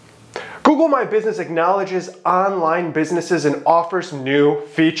Google My Business acknowledges online businesses and offers new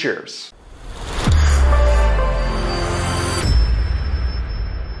features.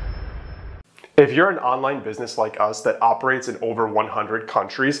 If you're an online business like us that operates in over 100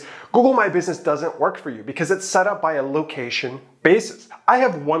 countries, Google My Business doesn't work for you because it's set up by a location basis. I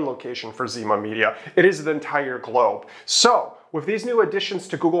have one location for Zima Media. It is the entire globe. So, with these new additions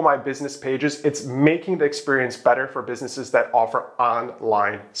to Google My Business pages, it's making the experience better for businesses that offer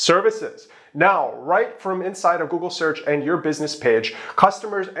online services. Now, right from inside of Google Search and your business page,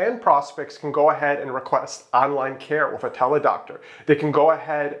 customers and prospects can go ahead and request online care with a teledoctor. They can go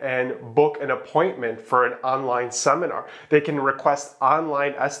ahead and book an appointment for an online seminar. They can request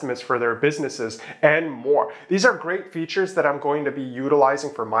online estimates for their businesses and more. These are great features that I'm going to be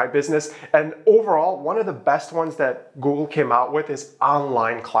utilizing for my business. And overall, one of the best ones that Google came out with is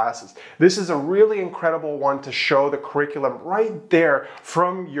online classes. This is a really incredible one to show the curriculum right there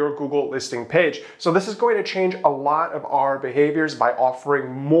from your Google listing page. So this is going to change a lot of our behaviors by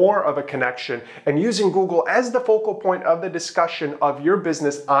offering more of a connection and using Google as the focal point of the discussion of your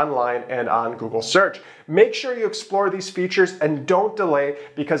business online and on Google Search. Make sure you explore these features and don't delay,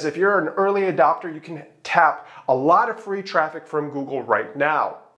 because if you're an early adopter, you can tap a lot of free traffic from Google right now.